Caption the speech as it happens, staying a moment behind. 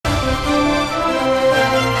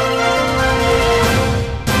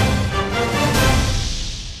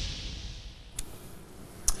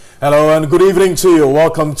Hello and good evening to you.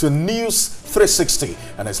 Welcome to News 360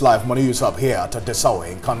 and it's live money news up here at Desawe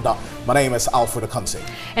in Kanda. My name is Alfred Akansi.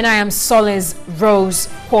 And I am Solis Rose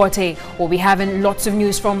Porte. We'll be having lots of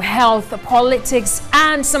news from health, politics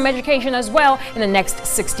and some education as well in the next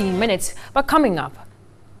 16 minutes. But coming up.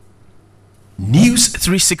 News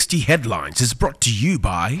 360 Headlines is brought to you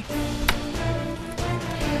by...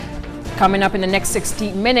 Coming up in the next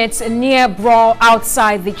 60 minutes, a near brawl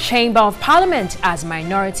outside the Chamber of Parliament as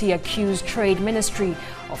minority accused Trade Ministry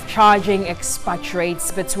of charging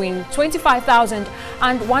expatriates between $25,000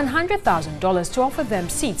 and $100,000 to offer them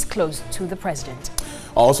seats close to the president.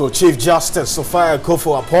 Also, Chief Justice Sophia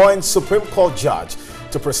Kofo appoints Supreme Court judge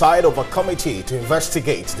to preside over a committee to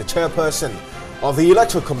investigate the chairperson of the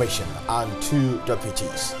Electoral Commission and 2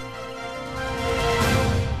 deputies.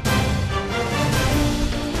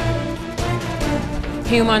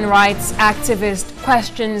 Human rights activist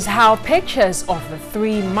questions how pictures of the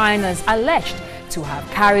 3 minors alleged to have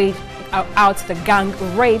carried out the gang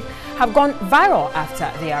rape have gone viral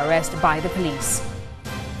after their arrest by the police.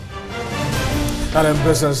 And in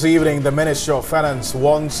business evening, the Ministry of Finance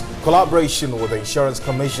wants collaboration with the Insurance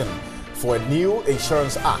Commission for a new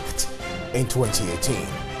Insurance Act in 2018.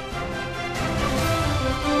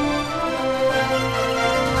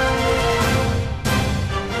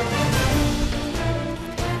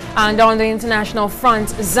 And on the international front,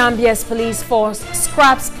 Zambia's police force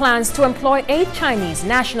scraps plans to employ 8 Chinese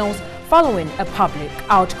nationals following a public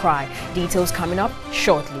outcry. Details coming up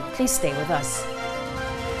shortly. Please stay with us.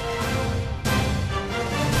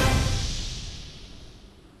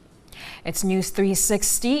 It's News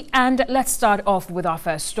 360 and let's start off with our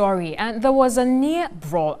first story. And there was a near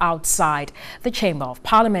brawl outside the Chamber of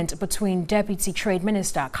Parliament between Deputy Trade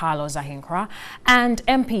Minister Carlos Ahinkra and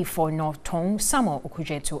MP for North Tongue Samuel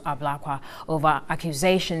Okudzeto Ablakwa over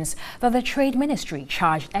accusations that the Trade Ministry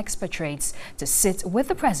charged expatriates to sit with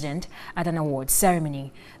the president at an awards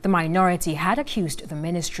ceremony. The minority had accused the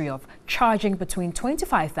ministry of charging between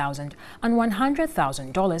 $25,000 and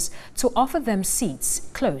 $100,000 to offer them seats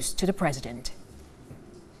close to the president.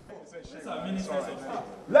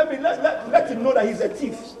 Let him know that he's a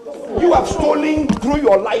thief. You have stolen through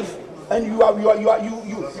your life, and you have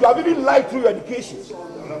even lied through your education.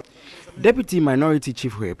 Deputy Minority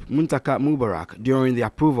Chief Whip Muntaka Mubarak, during the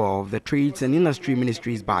approval of the Trades and Industry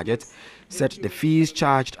Ministry's budget, said the fees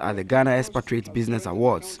charged at the Ghana Expatriate Business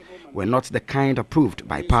Awards were not the kind approved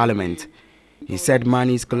by Parliament. He said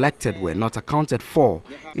monies collected were not accounted for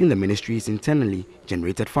in the ministry's internally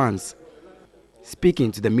generated funds.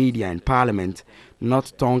 Speaking to the media in Parliament,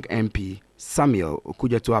 North Tongue MP Samuel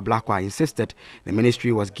Okudzeto Ablakwa insisted the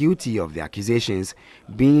ministry was guilty of the accusations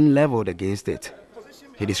being leveled against it.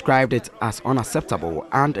 He described it as unacceptable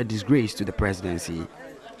and a disgrace to the presidency.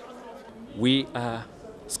 We are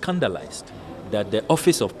scandalized that the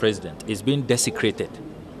office of president is being desecrated,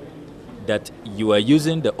 that you are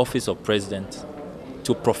using the office of president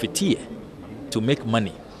to profiteer, to make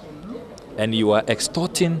money, and you are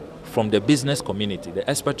extorting from the business community, the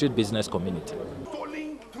expatriate business community.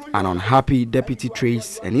 An unhappy Deputy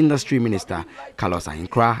Trades and Industry Minister Carlos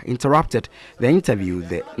Ahinkra interrupted the interview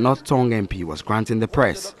the North Tongue MP was granting the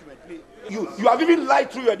press. You have even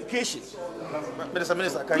lied through your education.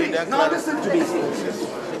 Minister, can you now listen to me?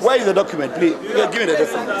 Where is the document, please? Give me the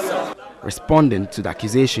document. Responding to the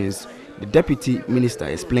accusations, the Deputy Minister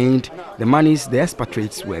explained the monies the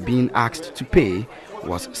expatriates were being asked to pay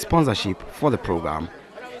was sponsorship for the program,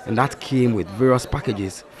 and that came with various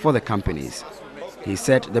packages for the companies. He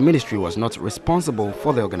said the ministry was not responsible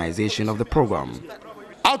for the organization of the program.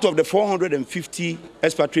 Out of the 450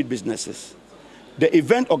 expatriate businesses, the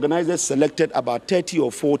event organizers selected about 30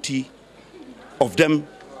 or 40 of them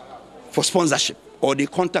for sponsorship, or they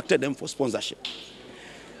contacted them for sponsorship.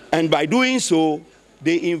 And by doing so,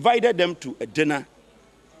 they invited them to a dinner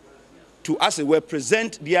to, as it were,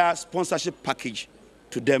 present their sponsorship package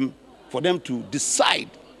to them for them to decide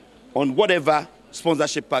on whatever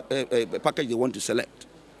sponsorship package they want to select.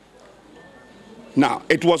 Now,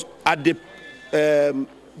 it was at the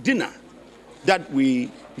dinner that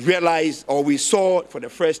we realized, or we saw for the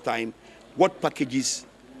first time, what packages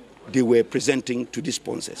they were presenting to the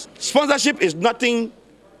sponsors. Sponsorship is nothing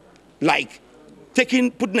like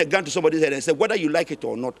putting a gun to somebody's head and say, whether you like it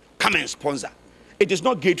or not, come and sponsor. It is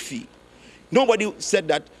not gate fee. Nobody said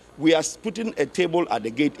that we are putting a table at the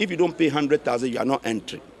gate. If you don't pay 100,000, you are not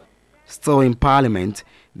entering. Still in Parliament,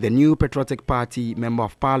 the new Patriotic Party Member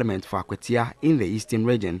of Parliament for Akwatia in the Eastern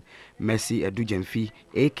Region, Mercy Edujemfi,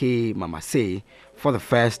 aka Mama Say, for the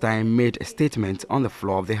first time made a statement on the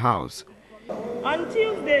floor of the House. On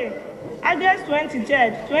Tuesday, August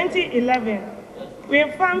 23rd, 2011,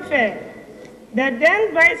 with fanfare, the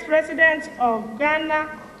then Vice President of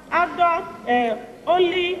Ghana outdoor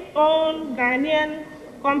only owned Ghanaian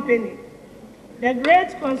company, the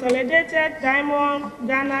Great Consolidated Diamond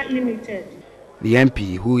Ghana Limited. The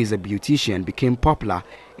MP, who is a beautician, became popular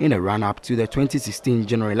in the run-up to the 2016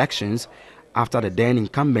 general elections after the then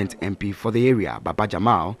incumbent MP for the area, Baba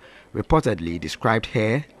Jamal, reportedly described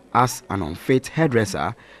her as an unfit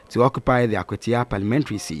hairdresser to occupy the Akwatia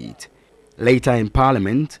parliamentary seat. Later in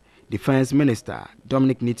Parliament, Defense Minister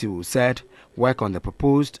Dominic Nitu said work on the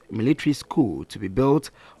proposed military school to be built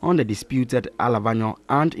on the disputed Alavanyo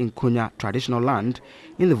and Nkonya traditional land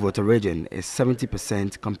in the Volta region is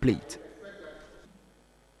 70% complete.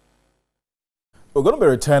 We're going to be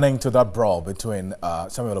returning to that brawl between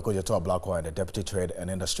Samuel Okudzeto-Ablakwa and the Deputy Trade and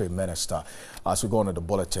Industry Minister as we go on to the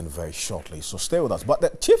bulletin very shortly. So stay with us. But the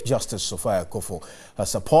Chief Justice Sophia Akufo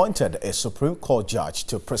has appointed a Supreme Court judge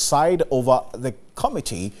to preside over the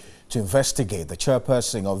committee to investigate the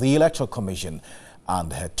chairperson of the Electoral Commission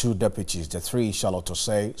and her two deputies, the three Charlotte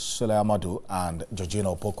Osei, Sule Amadu and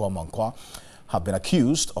Georgina Opoku-Amankwah, have been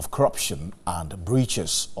accused of corruption and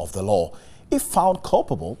breaches of the law. If found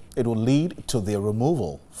culpable, it will lead to their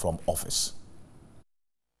removal from office.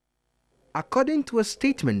 According to a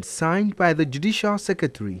statement signed by the Judicial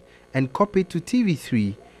Secretary and copied to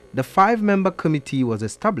TV3, the 5-member committee was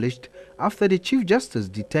established after the Chief Justice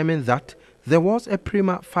determined that there was a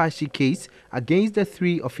prima facie case against the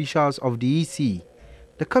 3 officials of the EC.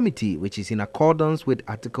 The committee, which is in accordance with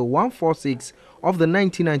Article 146 of the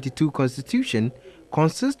 1992 Constitution,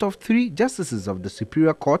 consists of 3 justices of the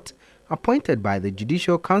Superior Court appointed by the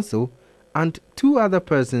Judicial Council and 2 other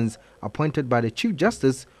persons appointed by the Chief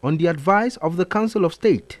Justice on the advice of the Council of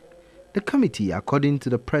State. The committee, according to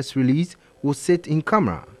the press release, will sit in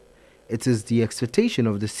camera. It is the expectation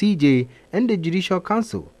of the CJ and the Judicial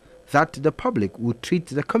Council that the public will treat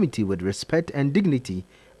the committee with respect and dignity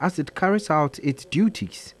as it carries out its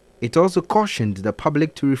duties. It also cautioned the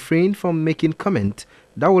public to refrain from making comment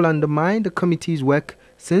that will undermine the committee's work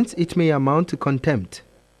since it may amount to contempt.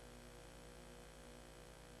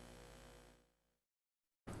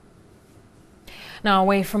 Now,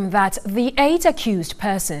 away from that, the 8 accused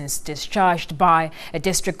persons discharged by a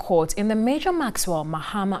district court in the Major Maxwell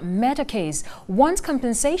Mahama murder case want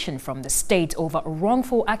compensation from the state over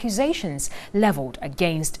wrongful accusations leveled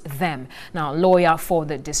against them. Now, a lawyer for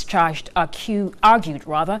the discharged argued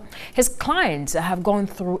his clients have gone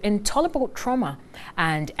through intolerable trauma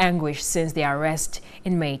and anguish since their arrest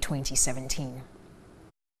in May 2017.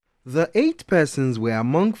 The 8 persons were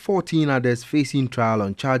among 14 others facing trial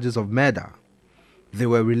on charges of murder. They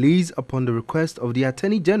were released upon the request of the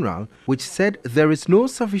Attorney General, which said there is no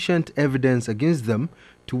sufficient evidence against them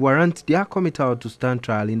to warrant their committal to stand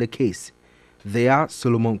trial in the case. They are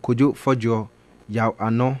Solomon Kojo Fojo, Yao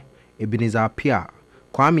Ano, Ebenezer Pia,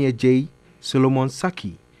 Kwame Ajay, Solomon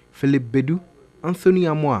Saki, Philip Bedu, Anthony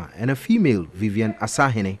Amoa, and a female, Vivian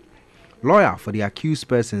Asahene. Lawyer for the accused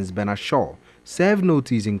persons, Bernard Shaw, served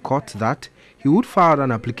notice in court that he would file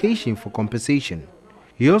an application for compensation.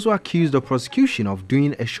 He also accused the prosecution of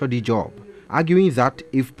doing a shoddy job, arguing that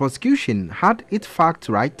if prosecution had its facts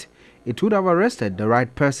right, it would have arrested the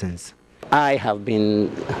right persons. I have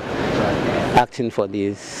been acting for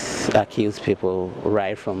these accused people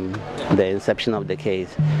right from the inception of the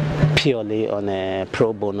case, purely on a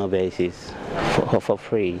pro bono basis, for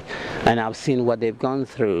free. And I've seen what they've gone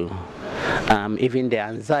through, even the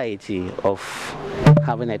anxiety of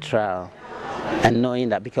having a trial. And knowing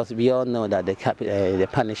that, because we all know that the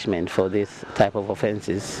punishment for this type of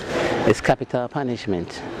offenses is capital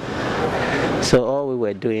punishment. So all we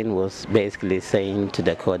were doing was basically saying to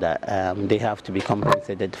the court that they have to be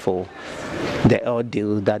compensated for the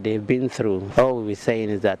ordeal that they've been through. All we were saying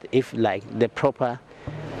is that if the proper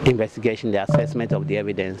investigation, the assessment of the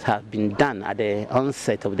evidence have been done at the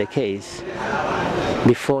onset of the case,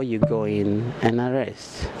 before you go in and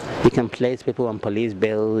arrest. You can place people on police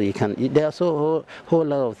bail, there's a whole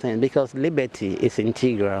lot of things, because liberty is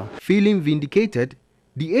integral. Feeling vindicated,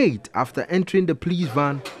 the 8, after entering the police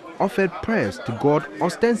van, offered prayers to God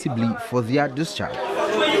ostensibly for their discharge.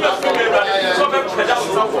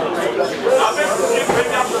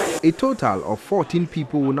 A total of 14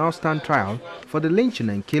 people will now stand trial for the lynching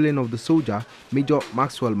and killing of the soldier Major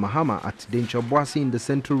Maxwell Mahama at Dencho Boase in the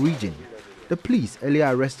Central Region. The police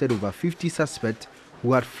earlier arrested over 50 suspects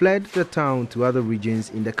who had fled the town to other regions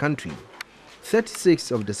in the country.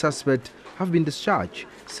 36 of the suspects have been discharged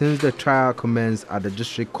since the trial commenced at the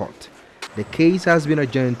district court. The case has been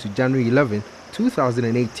adjourned to January 11,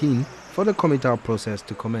 2018 for the committal process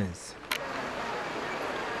to commence.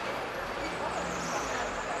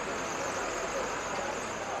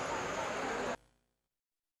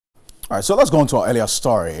 All right, so let's go on to our earlier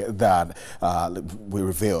story that we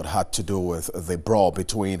revealed had to do with the brawl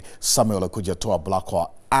between Samuel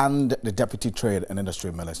Okudzeto-Ablakwa and the Deputy Trade and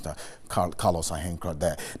Industry Minister, Carlos Ahenkra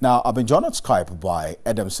there. Now, I've been joined on Skype by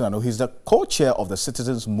Adam Sinano. He's the co-chair of the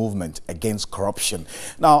Citizens Movement Against Corruption.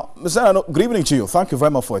 Now, Mr. Sinano, good evening to you. Thank you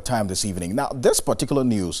very much for your time this evening. Now, this particular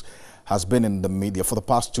news has been in the media for the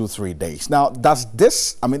past 2-3 days. Now, does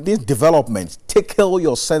this, these developments tickle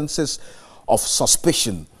your senses of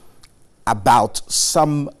suspicion about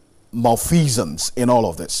some malfeasance in all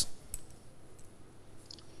of this?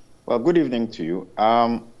 Well, good evening to you.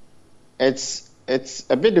 It's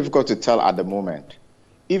a bit difficult to tell at the moment,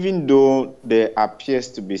 even though there appears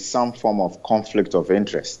to be some form of conflict of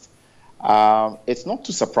interest. It's not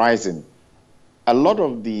too surprising. A lot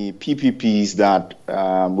of the PPPs that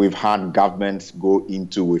we've had governments go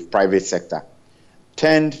into with private sector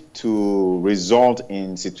tend to result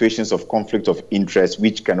in situations of conflict of interest,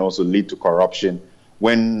 which can also lead to corruption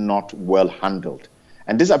when not well handled.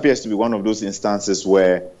 And this appears to be one of those instances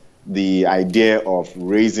where the idea of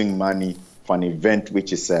raising money for an event,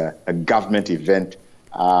 which is a government event,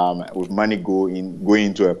 with money going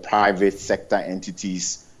into a private sector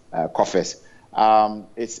entity's coffers,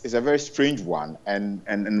 it's a very strange one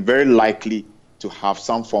and very likely to have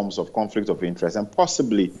some forms of conflict of interest and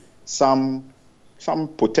possibly some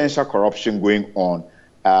potential corruption going on,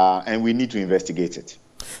 and we need to investigate it.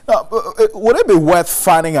 Now, would it be worth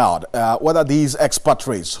finding out whether these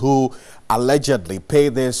expatriates who allegedly pay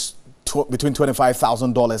this between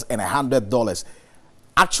 $25,000 and $100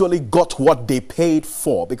 actually got what they paid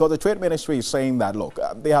for? Because the Trade Ministry is saying that, look,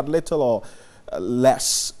 they had little or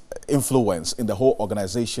less influence in the whole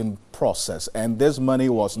organization process, and this money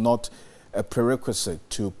was not a prerequisite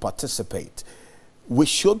to participate. We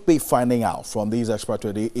should be finding out from these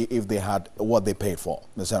expatriates if they had what they paid for.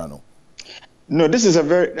 Mr. Sinano. No, this is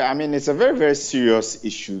it's a very, very serious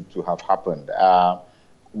issue to have happened.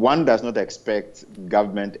 One does not expect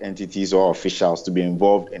government entities or officials to be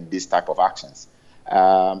involved in this type of actions.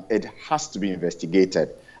 It has to be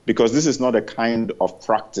investigated because this is not a kind of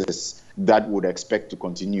practice that would expect to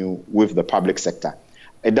continue with the public sector.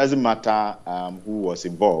 It doesn't matter who was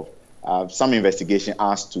involved. Some investigation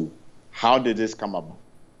as to how did this come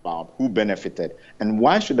about, who benefited, and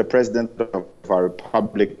why should the president of our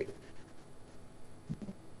republic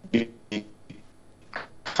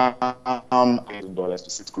 $1,000 to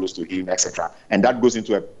sit close to him, etc. And that goes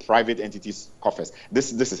into a private entity's coffers.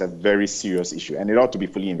 This is a very serious issue, and it ought to be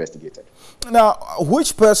fully investigated. Now,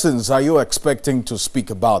 which persons are you expecting to speak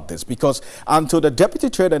about this? Because until the Deputy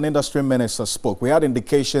Trade and Industry Minister spoke, we had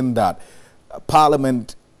indication that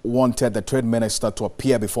Parliament wanted the Trade Minister to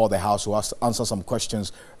appear before the House to answer some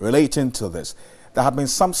questions relating to this. There had been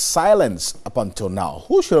some silence up until now.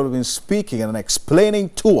 Who should have been speaking and explaining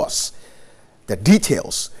to us the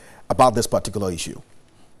details about this particular issue?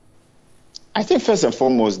 I think first and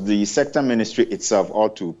foremost, the sector ministry itself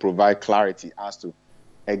ought to provide clarity as to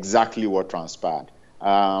exactly what transpired.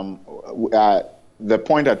 The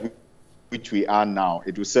point at which we are now,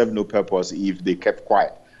 it will serve no purpose if they kept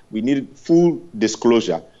quiet. We need full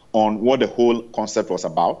disclosure on what the whole concept was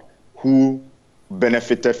about, who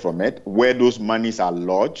benefited from it, where those monies are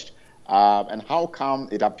lodged, and how come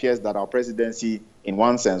it appears that our presidency, in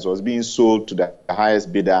one sense, was being sold to the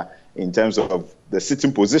highest bidder in terms of the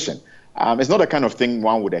sitting position. It's not the kind of thing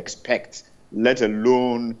one would expect, let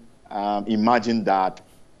alone imagine that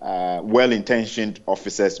well-intentioned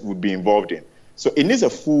officers would be involved in. So it needs a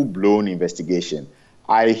full-blown investigation.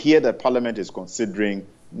 I hear that Parliament is considering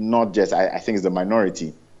not just, I think it's the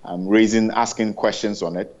minority, asking questions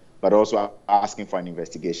on it, but also asking for an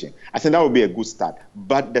investigation. I think that would be a good start.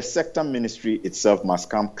 But the sector ministry itself must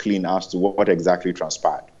come clean as to what exactly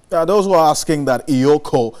transpired. Those who are asking that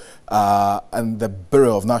EOCO and the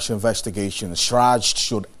Bureau of National Investigation, SHRAJ,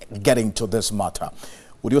 should get into this matter.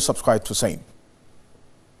 Would you subscribe to same?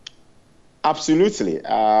 Absolutely.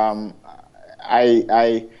 I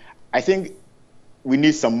think we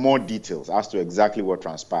need some more details as to exactly what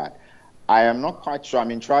transpired. I am not quite sure.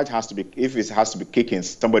 SHRAJ has to be, if it has to be kicking,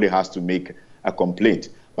 somebody has to make a complaint.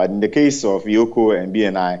 But in the case of EOCO and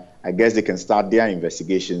BNI, I guess they can start their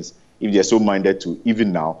investigations if they're so minded to,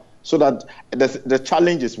 even now, So that the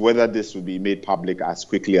challenge is whether this will be made public as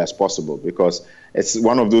quickly as possible, because it's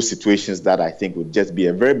one of those situations that I think would just be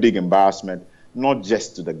a very big embarrassment, not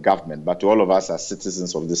just to the government, but to all of us as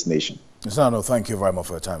citizens of this nation. Mr. Nano, thank you very much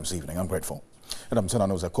for your time this evening. I'm grateful. Adam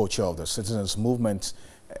Nano is the co-chair of the Citizens Movement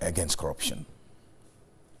Against Corruption.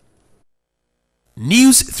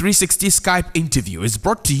 News 360 Skype interview is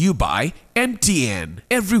brought to you by MTN.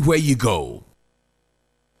 Everywhere you go.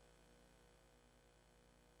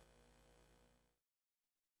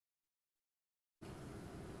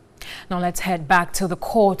 Now let's head back to the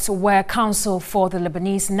courts, where counsel for the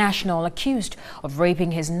Lebanese national accused of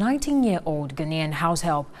raping his 19-year-old Ghanaian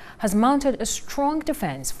househelp has mounted a strong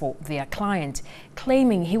defense for their client,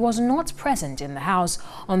 claiming he was not present in the house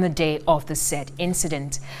on the day of the said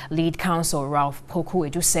incident. Lead counsel Ralph Poku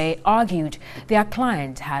Eduse argued their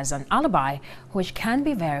client has an alibi which can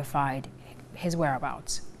be verified his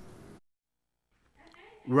whereabouts.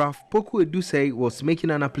 Ralph Poku Eduse was making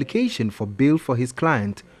an application for bail for his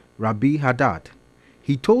client, Rabi Haddad.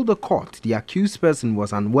 He told the court the accused person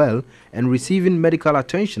was unwell and receiving medical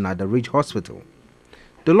attention at the Ridge Hospital.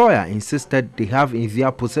 The lawyer insisted they have in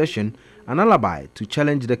their possession an alibi to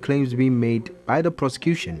challenge the claims being made by the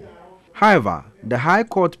prosecution. However, the High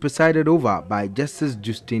Court, presided over by Justice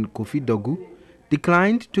Justin Kofi Dogu,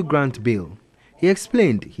 declined to grant bail. He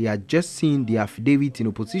explained he had just seen the affidavit in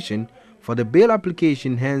opposition for the bail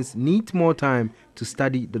application, hence needs more time to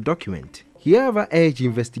study the document. He however urged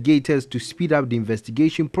investigators to speed up the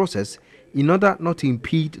investigation process in order not to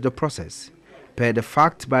impede the process. Per the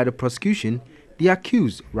fact by the prosecution, the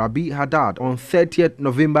accused, Rabi Haddad, on 30th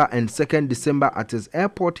November and 2nd December at his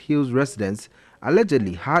Airport Hills residence,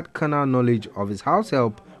 allegedly had carnal knowledge of his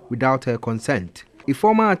househelp without her consent. A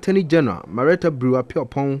former Attorney General, Maretta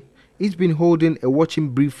Brewer-Piopong, has been holding a watching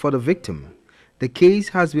brief for the victim. The case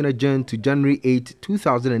has been adjourned to January 8,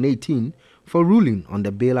 2018 for ruling on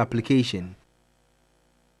the bail application.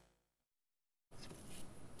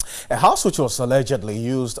 A house which was allegedly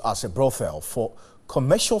used as a brothel for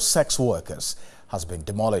commercial sex workers has been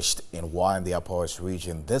demolished in Wa in the Upper West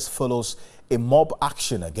region. This follows a mob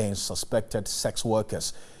action against suspected sex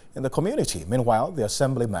workers in the community. Meanwhile, the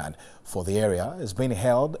assemblyman for the area is being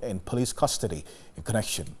held in police custody in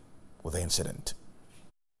connection with the incident.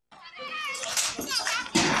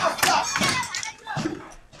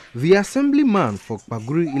 The assemblyman for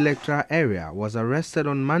Kpaguri electoral area was arrested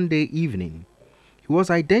on Monday evening. He was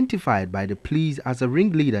identified by the police as a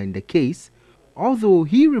ringleader in the case, although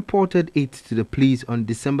he reported it to the police on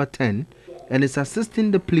December 10 and is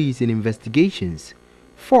assisting the police in investigations.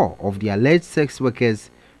 4 of the alleged sex workers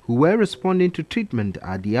who were responding to treatment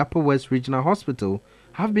at the Upper West Regional Hospital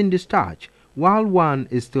have been discharged, while 1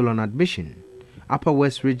 is still on admission. Upper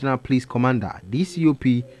West Regional Police Commander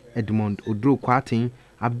DCOP Edmond Odro-Kwatin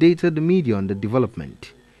updated the media on the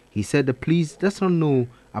development. He said the police does not know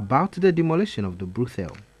about the demolition of the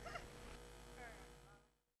brothel.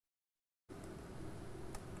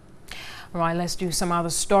 Right, let's do some other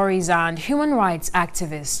stories. And human rights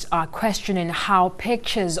activists are questioning how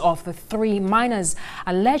pictures of the 3 minors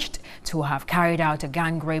alleged to have carried out a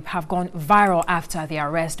gang rape have gone viral after their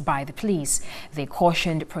arrest by the police. They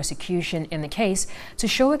cautioned prosecution in the case to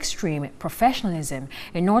show extreme professionalism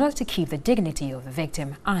in order to keep the dignity of the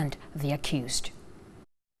victim and the accused.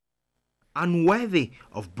 Unworthy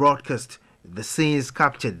of broadcast, the scenes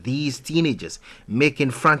captured these teenagers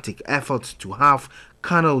making frantic efforts to have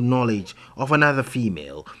carnal knowledge of another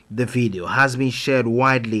female. The video has been shared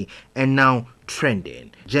widely and now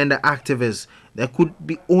trending. Gender activists, there could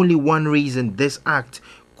be only one reason this act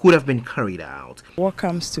could have been carried out. What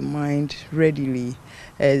comes to mind readily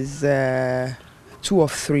is 2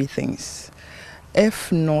 of 3 things.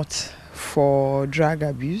 If not for drug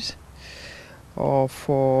abuse, or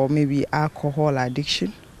for maybe alcohol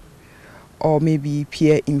addiction, or maybe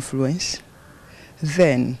peer influence,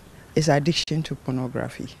 then it's addiction to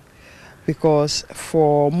pornography. Because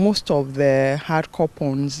for most of the hardcore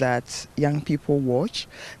porns that young people watch,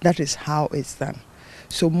 that is how it's done.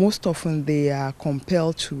 So most often they are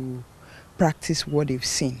compelled to practice what they've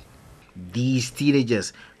seen. These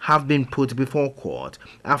teenagers have been put before court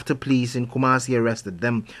after police in Kumasi arrested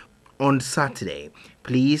them on Saturday.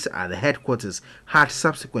 Police at the headquarters had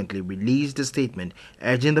subsequently released a statement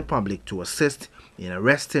urging the public to assist in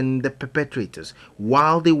arresting the perpetrators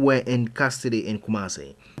while they were in custody in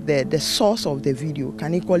Kumasi. The source of the video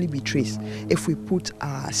can equally be traced if we put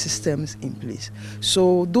our systems in place.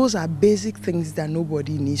 So those are basic things that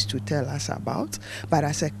nobody needs to tell us about. But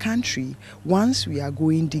as a country, once we are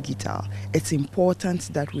going digital, it's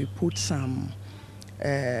important that we put some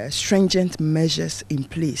stringent measures in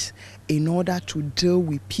place in order to deal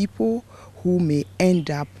with people who may end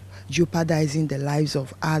up jeopardizing the lives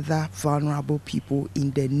of other vulnerable people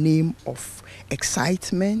in the name of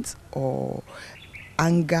excitement or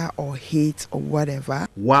anger or hate or whatever.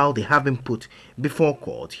 While they have been put before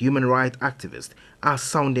court, human rights activists are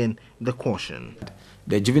sounding the caution.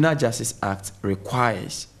 The Juvenile Justice Act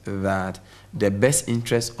requires that the best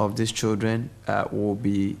interest of these children will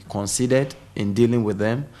be considered in dealing with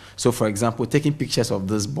them. So, for example, taking pictures of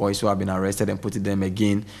these boys who have been arrested and putting them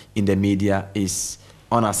again in the media is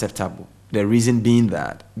unacceptable. The reason being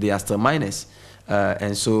that they are still minors.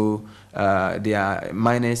 And so they are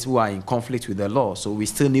minors who are in conflict with the law. So we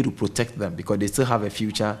still need to protect them because they still have a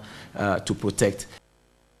future to protect.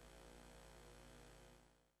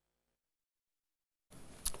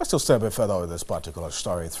 Let's still stay a bit further with this particular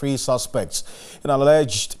story. 3 suspects in an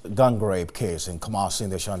alleged gang rape case in Kumasi in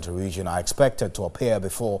the Ashanti region are expected to appear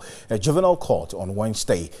before a juvenile court on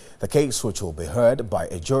Wednesday. The case, which will be heard by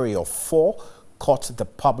a jury of 4, caught the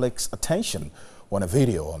public's attention when a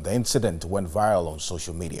video on the incident went viral on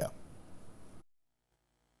social media.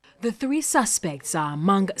 The 3 suspects are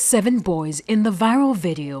among 7 boys in the viral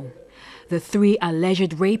video. The 3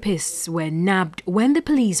 alleged rapists were nabbed when the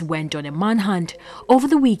police went on a manhunt over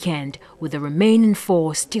the weekend, with the remaining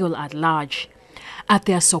 4 still at large. At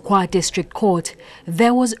the Asokwa District Court,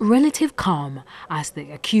 there was relative calm as the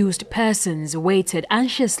accused persons waited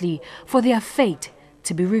anxiously for their fate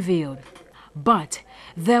to be revealed. But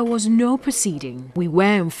there was no proceeding. We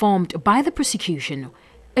were informed by the prosecution.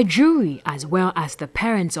 A jury, as well as the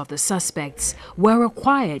parents of the suspects, were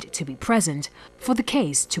required to be present for the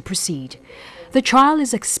case to proceed. The trial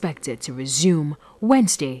is expected to resume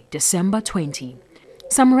Wednesday, December 20.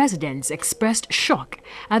 Some residents expressed shock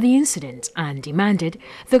at the incident and demanded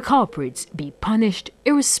the culprits be punished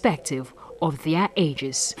irrespective of their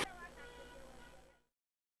ages.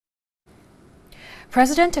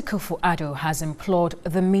 President Akufo-Addo has implored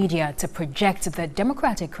the media to project the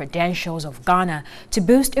democratic credentials of Ghana to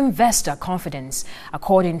boost investor confidence.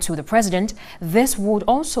 According to the president, this would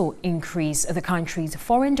also increase the country's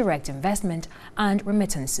foreign direct investment and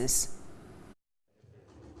remittances.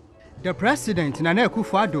 The president, Nana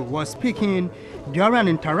Akufo-Addo, was speaking during an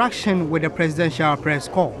interaction with the presidential press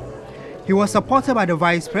corps. He was supported by the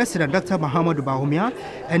vice president, Dr. Mahamudu Bawumia,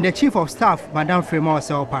 and the chief of staff, Madame Fremont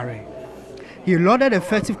Osei-Opare. He lauded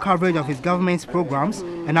effective coverage of his government's programs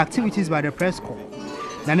and activities by the press corps.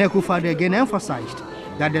 Nana Akufo-Addo again emphasized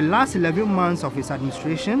that the last 11 months of his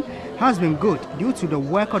administration has been good due to the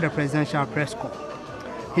work of the presidential press corps.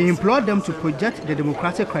 He implored them to project the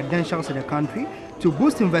democratic credentials of the country to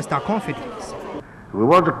boost investor confidence. We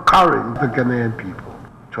want to encourage the Ghanaian people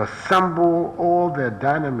to assemble all their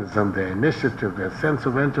dynamism, their initiative, their sense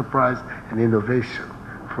of enterprise and innovation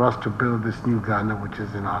for us to build this new Ghana which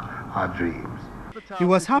is in our dreams. He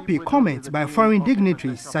was happy comments by foreign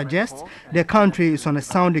dignitaries suggest the country is on a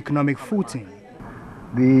sound economic footing.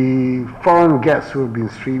 The foreign guests who have been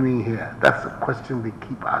streaming here, that's the question they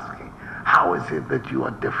keep asking. How is it that you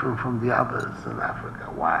are different from the others in Africa?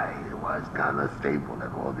 Why is Ghana stable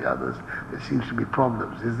and all the others? There seems to be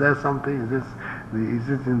problems. Is there something? Is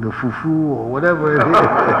it in the fufu or whatever it is?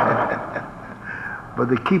 But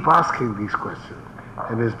they keep asking these questions.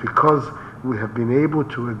 And it's because we have been able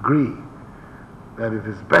to agree that it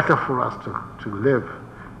is better for us to live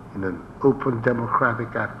in an open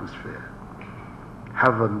democratic atmosphere,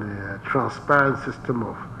 have a transparent system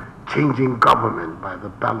of changing government by the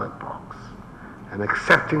ballot box and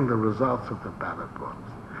accepting the results of the ballot box,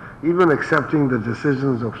 even accepting the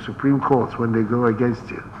decisions of Supreme Courts when they go against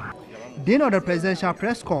you. Dean of the presidential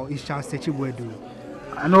press corps is Charles Techibuedu.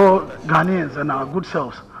 I know Ghanaians and our good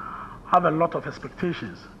selves have a lot of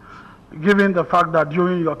expectations, given the fact that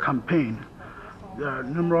during your campaign, there are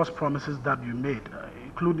numerous promises that you made,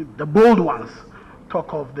 including the bold ones.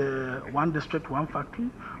 Talk of the 1 district, 1 factory,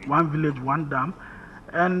 1 village, 1 dam,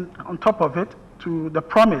 and on top of it, to the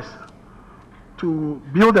promise to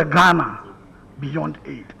build a Ghana beyond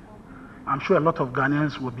aid. I'm sure a lot of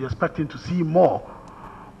Ghanaians will be expecting to see more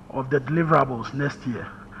of the deliverables next year.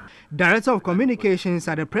 Director of Communications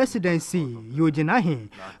at the Presidency, Eugene Ahi,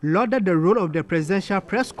 lauded the role of the Presidential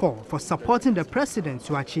Press Corps for supporting the President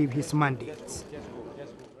to achieve his mandate.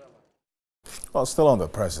 Well, still on the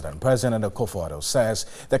President, President Akufo-Addo says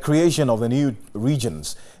the creation of the new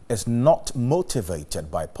regions is not motivated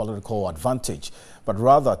by political advantage, but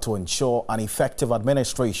rather to ensure an effective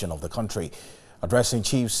administration of the country. Addressing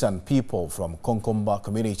chiefs and people from Konkomba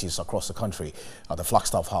communities across the country at the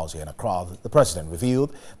Flagstaff House here in Accra, the President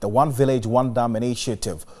revealed the 1 Village, 1 Dam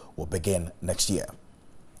initiative will begin next year.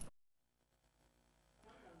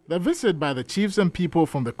 The visit by the chiefs and people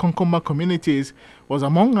from the Konkoma communities was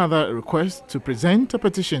among other requests to present a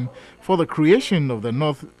petition for the creation of the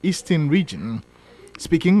Northeastern region.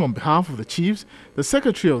 Speaking on behalf of the chiefs, the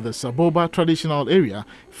secretary of the Saboba traditional area,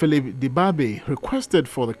 Philip Dibabe, requested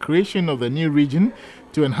for the creation of the new region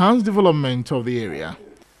to enhance development of the area.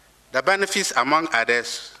 The benefits, among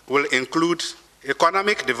others, will include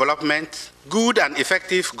economic development, good and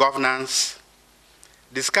effective governance,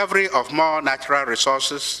 discovery of more natural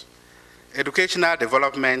resources, educational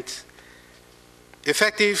development,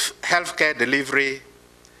 effective healthcare delivery,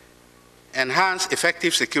 enhanced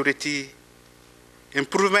effective security,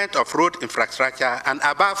 improvement of road infrastructure, and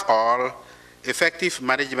above all, effective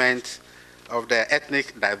management of the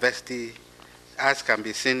ethnic diversity as can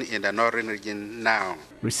be seen in the northern region now.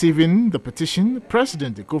 Receiving the petition,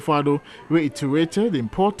 President Akufo-Addo reiterated the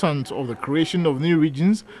importance of the creation of new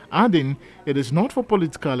regions, adding it is not for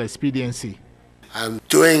political expediency. I'm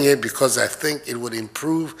doing it because I think it would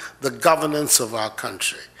improve the governance of our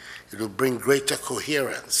country. It will bring greater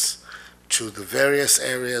coherence to the various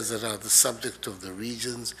areas that are the subject of the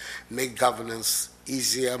regions, make governance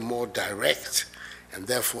easier, more direct, and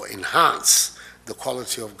therefore enhance the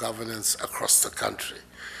quality of governance across the country.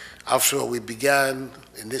 After all, we began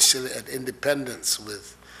initially at independence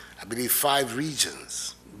with, I believe, 5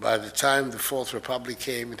 regions. By the time the Fourth Republic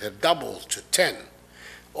came, it had doubled to 10.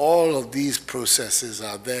 All of these processes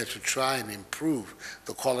are there to try and improve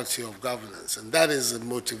the quality of governance. And that is the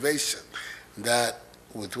motivation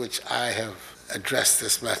with which I have addressed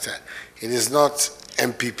this matter. It is not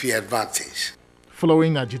MPP advantage.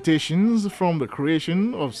 Following agitations from the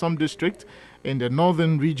creation of some districts in the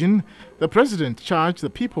northern region, the president charged the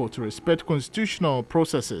people to respect constitutional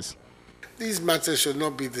processes. These matters should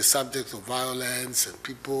not be the subject of violence and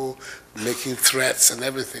people making threats and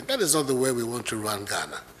everything. That is not the way we want to run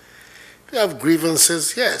Ghana. If you have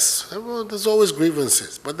grievances, yes, there's always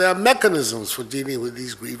grievances, but there are mechanisms for dealing with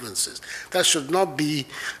these grievances. That should not be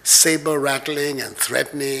saber rattling and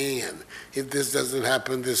threatening, and if this doesn't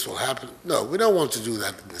happen, this will happen. No, we don't want to do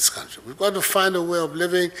that in this country. We've got to find a way of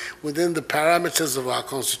living within the parameters of our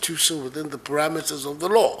constitution, within the parameters of the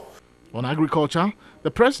law. On agriculture,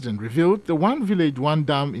 the president revealed the One Village, One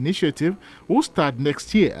Dam initiative will start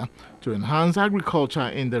next year to enhance agriculture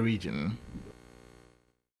in the region.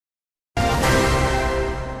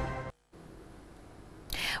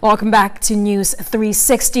 Welcome back to News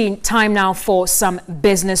 360. Time now for some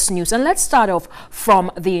business news. And let's start off from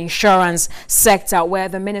the insurance sector, where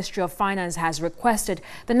the Ministry of Finance has requested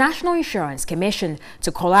the National Insurance Commission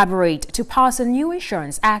to collaborate to pass a new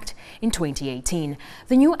Insurance Act in 2018.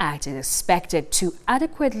 The new act is expected to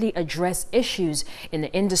adequately address issues in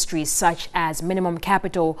the industry such as minimum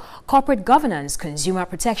capital, corporate governance, consumer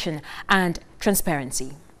protection, and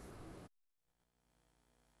transparency.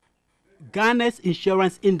 Ghana's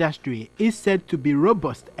insurance industry is said to be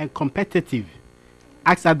robust and competitive.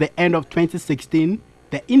 As at the end of 2016,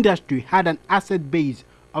 the industry had an asset base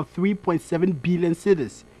of 3.7 billion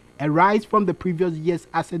cedis, a rise from the previous year's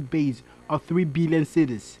asset base of 3 billion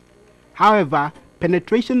cedis. However,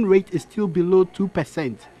 penetration rate is still below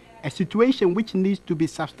 2%, a situation which needs to be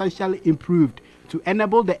substantially improved to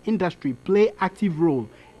enable the industry play active role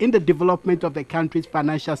in the development of the country's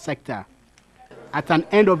financial sector. At an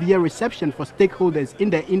end-of-year reception for stakeholders in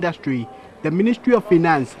the industry, the Ministry of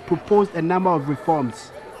Finance proposed a number of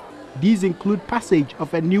reforms. These include passage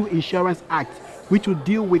of a new Insurance Act, which will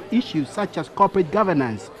deal with issues such as corporate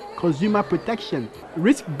governance, consumer protection,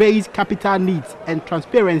 risk-based capital needs, and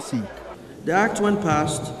transparency. The Act, when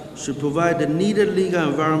passed, should provide the needed legal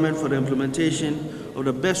environment for the implementation of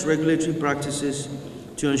the best regulatory practices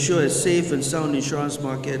to ensure a safe and sound insurance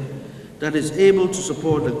market that is able to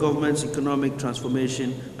support the government's economic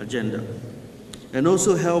transformation agenda, and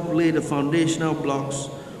also help lay the foundational blocks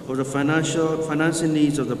of the financing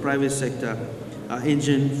needs of the private sector, our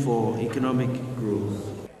engine for economic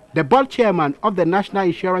growth. The board chairman of the National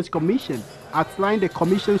Insurance Commission outlined the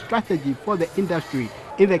commission's strategy for the industry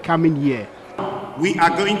in the coming year. We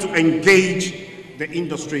are going to engage the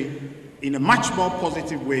industry in a much more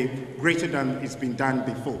positive way, greater than it's been done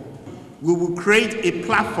before. We will create a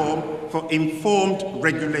platform for informed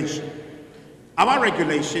regulation. Our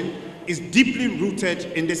regulation is deeply rooted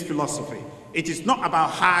in this philosophy. It is not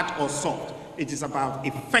about hard or soft. It is about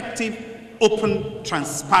effective, open,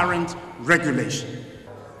 transparent regulation.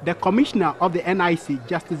 The Commissioner of the NIC,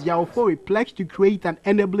 Justice Yaofori, pledged to create an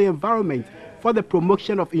enabling environment for the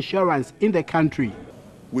promotion of insurance in the country.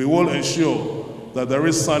 We will ensure that there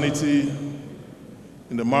is sanity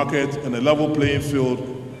in the market and a level playing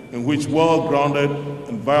field in which well-grounded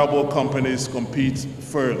and viable companies compete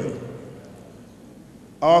fairly.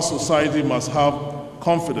 Our society must have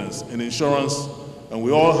confidence in insurance, and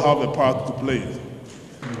we all have a part to play.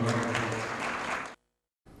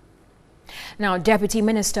 Now, Deputy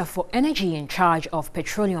Minister for Energy in charge of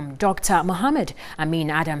Petroleum, Dr. Mohammed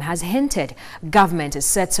Amin Adam, has hinted government is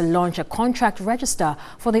set to launch a contract register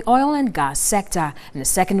for the oil and gas sector in the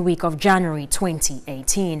second week of January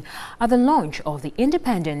 2018. At the launch of the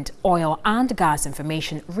Independent Oil and Gas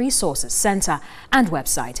Information Resources Center and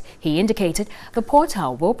website, he indicated the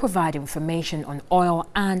portal will provide information on oil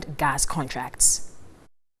and gas contracts.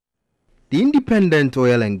 The Independent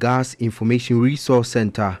Oil and Gas Information Resource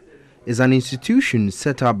Center is an institution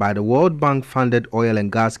set up by the World Bank-funded oil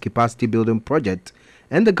and gas capacity building project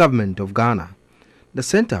and the government of Ghana. The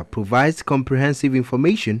center provides comprehensive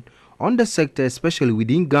information on the sector, especially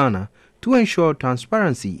within Ghana, to ensure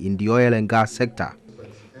transparency in the oil and gas sector.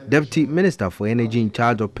 Deputy Minister for Energy in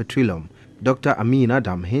charge of Petroleum, Dr. Amin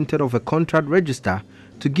Adam, hinted of a contract register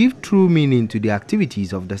to give true meaning to the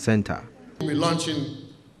activities of the center. We'll be launching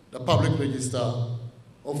the public register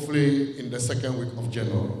hopefully in the second week of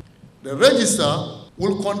January. The register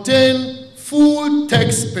will contain full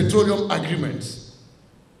text petroleum agreements,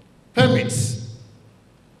 permits,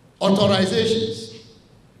 authorizations,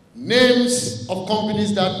 names of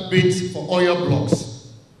companies that bid for oil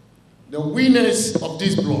blocks, the winners of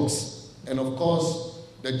these blocks, and of course,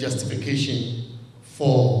 the justification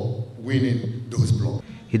for winning those blocks.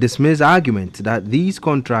 He dismissed arguments that these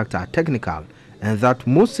contracts are technical and that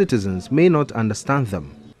most citizens may not understand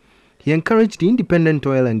them. He encouraged the Independent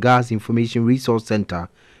Oil and Gas Information Resource Center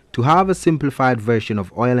to have a simplified version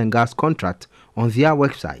of oil and gas contract on their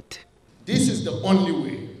website. This is the only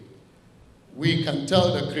way we can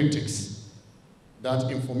tell the critics that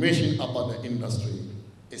information about the industry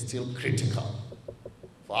is still critical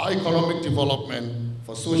for our economic development,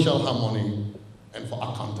 for social harmony, and for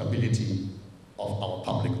accountability of our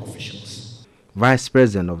public officials. Vice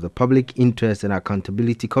President of the Public Interest and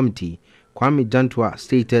Accountability Committee, Kwame Jantua,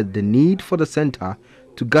 stated the need for the center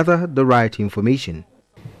to gather the right information.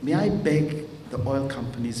 May I beg the oil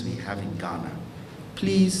companies we have in Ghana,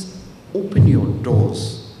 please open your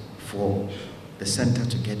doors for the center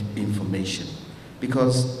to get information,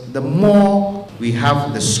 because the more we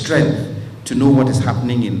have the strength to know what is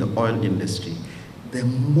happening in the oil industry, the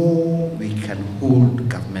more we can hold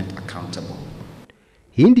government accountable.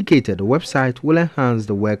 He indicated the website will enhance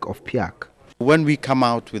the work of PIAC. When we come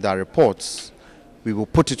out with our reports, we will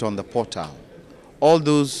put it on the portal. All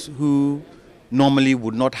those who normally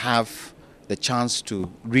would not have the chance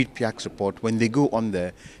to read PIAC's report, when they go on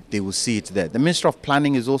there, they will see it there. The Ministry of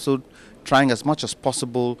Planning is also trying as much as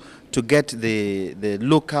possible to get the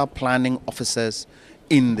local planning officers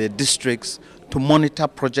in the districts to monitor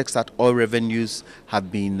projects that oil revenues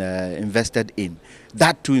have been invested in.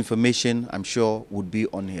 That too information, I'm sure, would be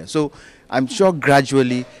on here. So I'm sure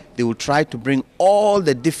gradually they will try to bring all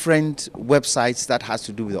the different websites that has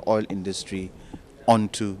to do with the oil industry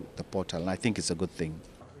onto the portal. And I think it's a good thing.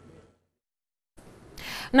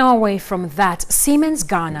 Now, away from that, Siemens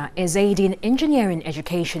Ghana is aiding engineering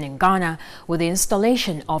education in Ghana with the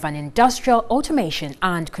installation of an industrial automation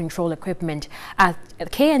and control equipment at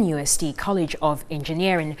KNUST College of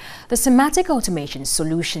Engineering. The Semantic Automation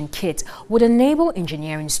Solution Kit would enable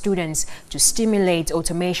engineering students to stimulate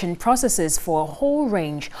automation processes for a whole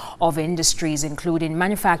range of industries, including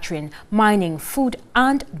manufacturing, mining, food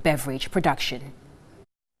and beverage production.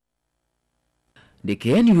 The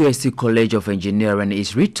KNUST College of Engineering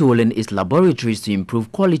is retooling its laboratories to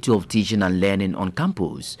improve quality of teaching and learning on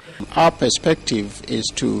campus. Our perspective is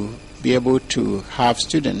to be able to have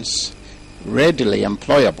students readily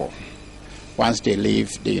employable once they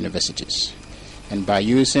leave the universities. And by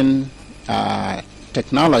using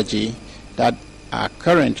technology that are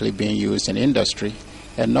currently being used in industry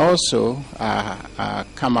and also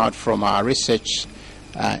come out from our research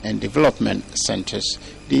and development centers,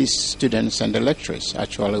 these students and the lecturers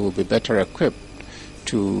actually will be better equipped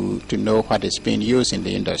to know what is being used in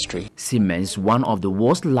the industry. Siemens, one of the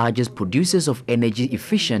world's largest producers of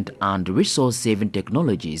energy-efficient and resource-saving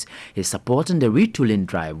technologies, is supporting the retooling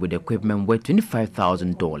drive with equipment worth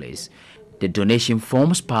 $25,000. The donation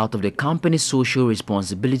forms part of the company's social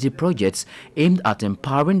responsibility projects aimed at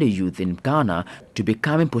empowering the youth in Ghana to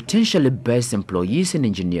becoming potentially best employees in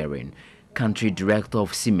engineering. Country Director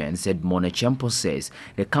of Siemens, Edmond Echempo, says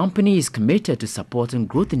the company is committed to supporting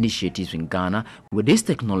growth initiatives in Ghana with these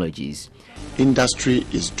technologies. Industry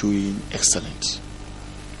is doing excellent.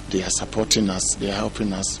 They are supporting us, they are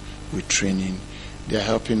helping us with training, they are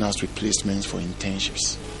helping us with placements for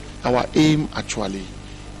internships. Our aim actually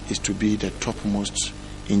is to be the topmost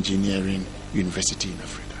engineering university in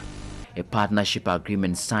Africa. A partnership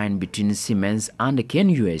agreement signed between Siemens and the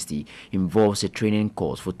KNUST involves a training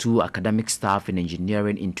course for 2 academic staff in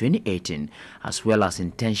engineering in 2018, as well as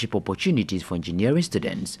internship opportunities for engineering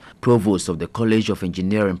students. Provost of the College of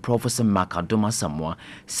Engineering, Professor Mark Adoma Samoa,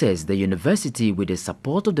 says the university, with the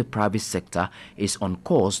support of the private sector, is on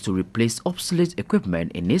course to replace obsolete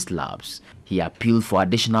equipment in its labs. He appealed for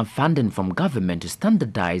additional funding from government to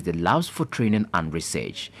standardize the labs for training and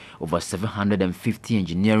research. Over 750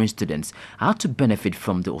 engineering students are to benefit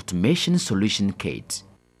from the automation solution kit.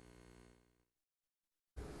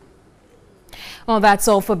 Well, that's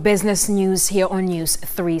all for business news here on News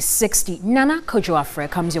 360. Nana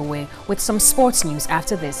Kojo-Afre comes your way with some sports news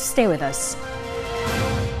after this. Stay with us.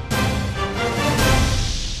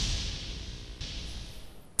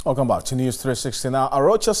 Welcome back to News 360. Now,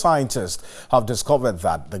 Arocha scientists have discovered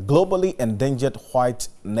that the globally endangered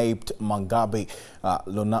white-naped Mangabe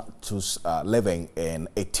lunatus living in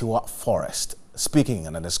Etiwa Forest. Speaking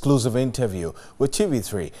in an exclusive interview with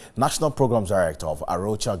TV3, National Programs Director of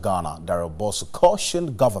Arocha Ghana, Daryl Boss,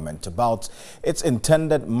 cautioned government about its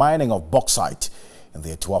intended mining of bauxite in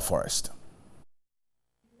the Etiwa Forest.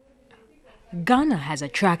 Ghana has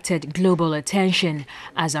attracted global attention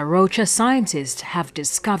as Arocha scientists have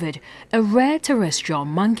discovered a rare terrestrial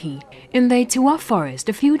monkey in the Etiwa Forest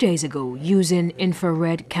a few days ago using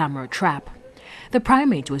infrared camera trap. The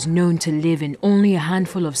primate was known to live in only a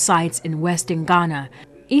handful of sites in western Ghana,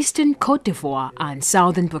 eastern Côte d'Ivoire and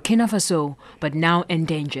southern Burkina Faso, but now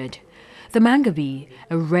endangered. The Mangabe,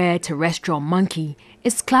 a rare terrestrial monkey,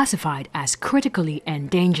 is classified as critically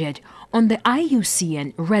endangered on the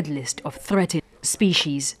IUCN Red List of Threatened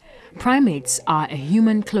Species. Primates are a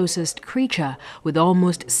human closest creature with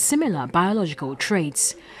almost similar biological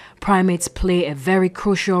traits. Primates play a very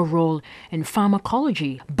crucial role in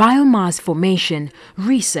pharmacology, biomass formation,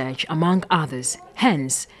 research, among others,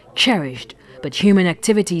 hence cherished. But human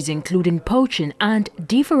activities including poaching and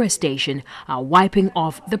deforestation are wiping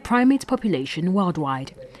off the primate population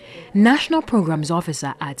worldwide. National Programs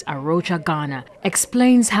Officer at Arocha Ghana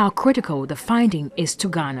explains how critical the finding is to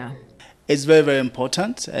Ghana. It's very, very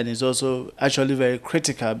important, and it's also actually very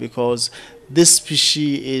critical because this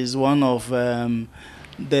species is one of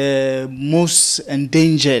the most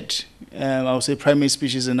endangered, I would say, primate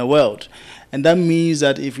species in the world. And that means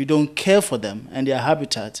that if we don't care for them and their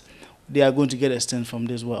habitat, they are going to get extinct from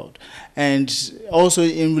this world. And also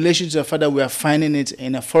in relation to the fact that we are finding it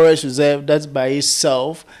in a forest reserve that by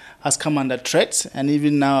itself has come under threat, and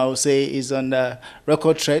even now I would say is under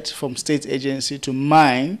record threat from state agency to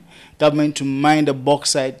mine, government to mine the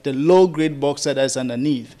bauxite, the low-grade bauxite that's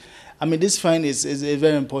underneath. I mean, this find is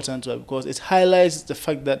very important to us because it highlights the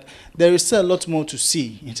fact that there is still a lot more to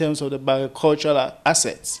see in terms of the biocultural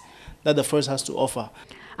assets that the forest has to offer.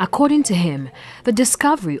 According to him, the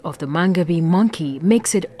discovery of the Mangabe monkey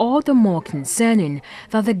makes it all the more concerning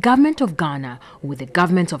that the government of Ghana, with the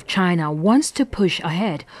government of China, wants to push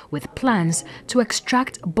ahead with plans to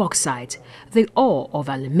extract bauxite, the ore of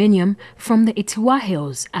aluminium, from the Etiwa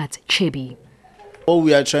Hills at Chebi. All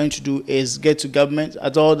we are trying to do is get to government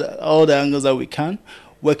at all the angles that we can,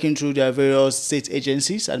 working through their various state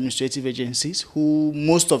agencies, administrative agencies, who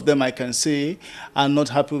most of them I can say are not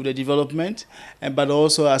happy with the development. But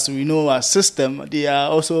also, as we know, our system, they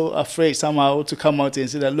are also afraid somehow to come out and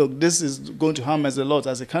say that, look, this is going to harm us a lot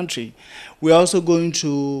as a country. We're also going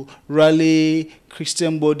to rally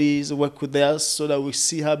Christian bodies, work with us so that we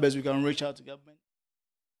see how best we can reach out to government.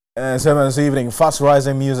 This evening,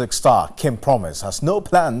 fast-rising music star Kim Promise has no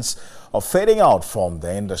plans of fading out from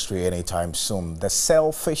the industry anytime soon. The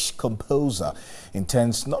selfish composer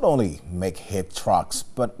intends not only make hit tracks,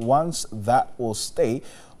 but ones that will stay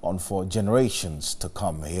on for generations to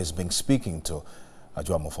come. He has been speaking to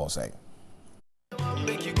Ajwa Mufose.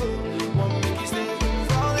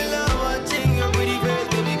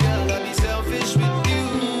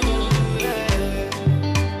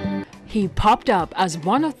 He popped up as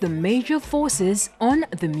one of the major forces on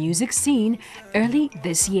the music scene early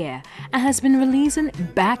this year and has been releasing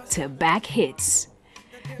back-to-back hits.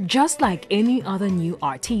 Just like any other new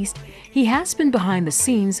artist, he has been behind the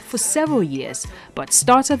scenes for several years, but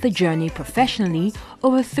started the journey professionally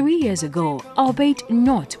over 3 years ago, albeit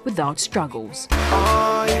not without struggles.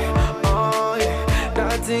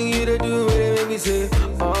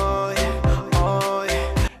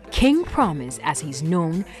 King Promise, as he's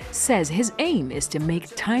known, says his aim is to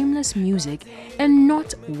make timeless music and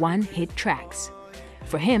not one-hit tracks.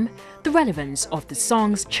 For him, the relevance of the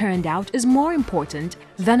songs churned out is more important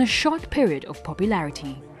than a short period of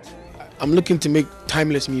popularity. I'm looking to make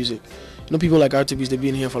timeless music. know people like RTBs, they've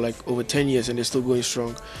been here for like over 10 years and they're still going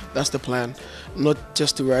strong. That's the plan. Not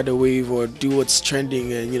just to ride a wave or do what's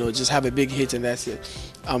trending and, you know, just have a big hit and that's it.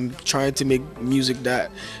 I'm trying to make music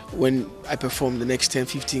that when I perform the next 10,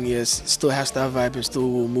 15 years, still has that vibe and still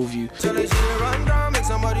will move you.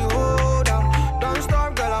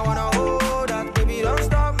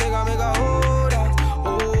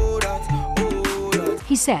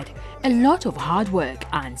 He said a lot of hard work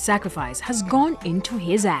and sacrifice has gone into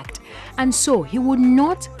his act, and so he would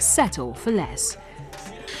not settle for less.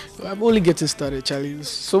 I'm only getting started, Charlie. There's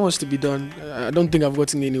so much to be done. I don't think I've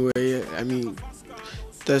gotten anywhere yet. I mean,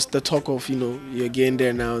 there's the talk of, you know, you're getting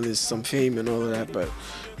there now, there's some fame and all of that, but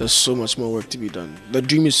there's so much more work to be done. The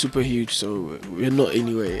dream is super huge, so we're not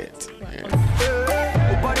anywhere yet. Yeah.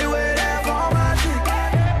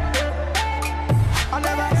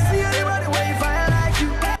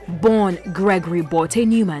 Born Gregory Borte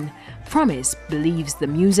Newman, Promise believes the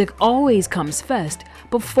music always comes first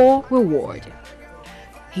before reward.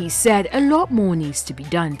 He said a lot more needs to be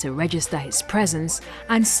done to register his presence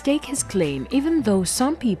and stake his claim, even though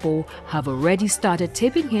some people have already started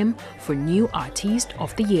tipping him for New Artist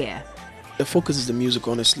of the Year. The focus is the music,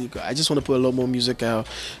 honestly. I just want to put a lot more music out.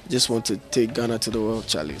 I just want to take Ghana to the world,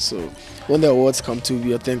 Charlie. So when the awards come too,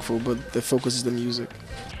 we are thankful, but the focus is the music.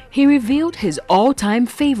 He revealed his all-time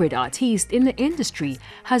favorite artist in the industry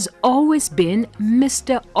has always been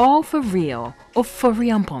Mr. All For Real of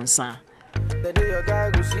Forian Ponsa.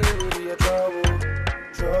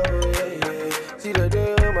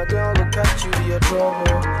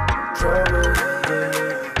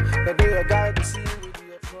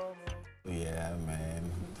 Yeah,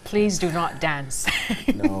 man. Please do not dance.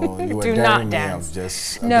 No, you were do not dance.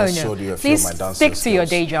 Showed you a few of my dancing stick to skills. your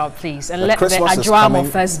day job, please, and let Christmas the Ajuamo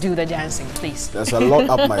first do the dancing, please. There's a lot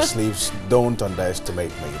up my sleeves. Don't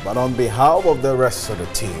underestimate me. But on behalf of the rest of the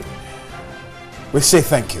team, we say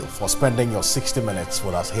thank you for spending your 60 minutes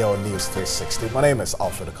with us here on News 360. My name is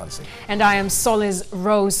Alfred Akansi. And I am Solis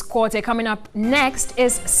Rose Quarte. Coming up next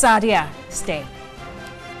is Sadia. Stay.